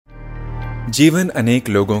जीवन अनेक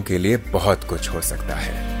लोगों के लिए बहुत कुछ हो सकता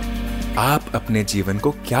है। आप अपने जीवन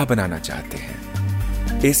को क्या बनाना चाहते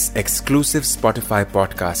हैं? इस एक्सक्लूसिव स्पॉटिफाई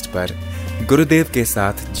पॉडकास्ट पर गुरुदेव के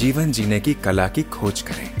साथ जीवन जीने की कला की खोज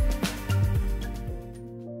करें।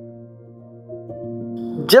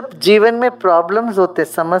 जब जीवन में प्रॉब्लम्स होते,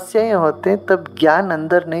 समस्याएं होते, तब ज्ञान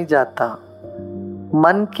अंदर नहीं जाता।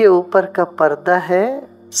 मन के ऊपर का पर्दा है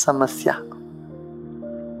समस्या।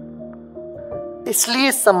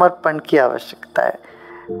 इसलिए समर्पण की आवश्यकता है,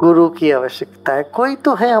 गुरु की आवश्यकता है। कोई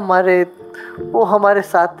तो है हमारे, वो हमारे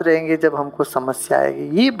साथ रहेंगे जब हमको समस्या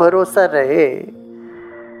आएगी। ये भरोसा रहे,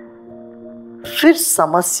 फिर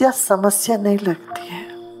समस्या नहीं लगती है।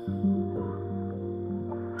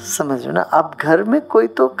 समझो ना, आप घर में कोई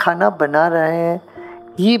तो खाना बना रहे हैं,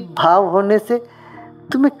 ये भाव होने से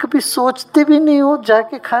तुम्हें कभी सोचते भी नहीं हो,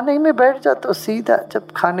 जाके खाने में बैठ जाते हो सीधा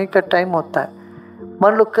जब खाने का टाइम होता है।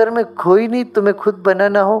 मान लो घर में कोई नहीं, तुम्हें खुद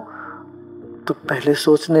बनाना हो तो पहले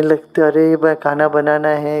सोचने लगते, अरे भाई खाना बनाना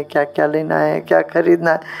है, क्या क्या लेना है, क्या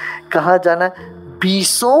खरीदना है, कहाँ जाना है,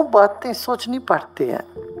 20 बातें सोचनी पड़ती है।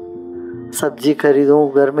 सब्जी खरीदूं,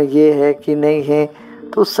 घर में ये है कि नहीं है,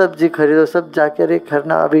 तो सब्जी खरीदो, सब जाके अरे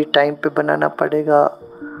खाना अभी टाइम पे बनाना पड़ेगा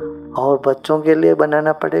और बच्चों के लिए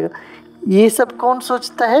बनाना पड़ेगा। ये सब कौन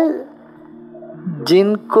सोचता है?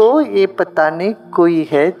 जिनको ये पता नहीं कोई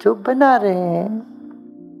है जो बना रहे हैं।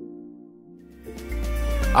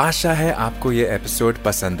 आशा है आपको ये एपिसोड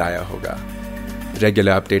पसंद आया होगा।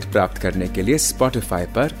 रेगुलर अपडेट प्राप्त करने के लिए स्पॉटिफाई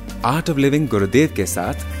पर आर्ट ऑफ लिविंग गुरुदेव के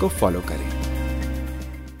साथ को फॉलो करें।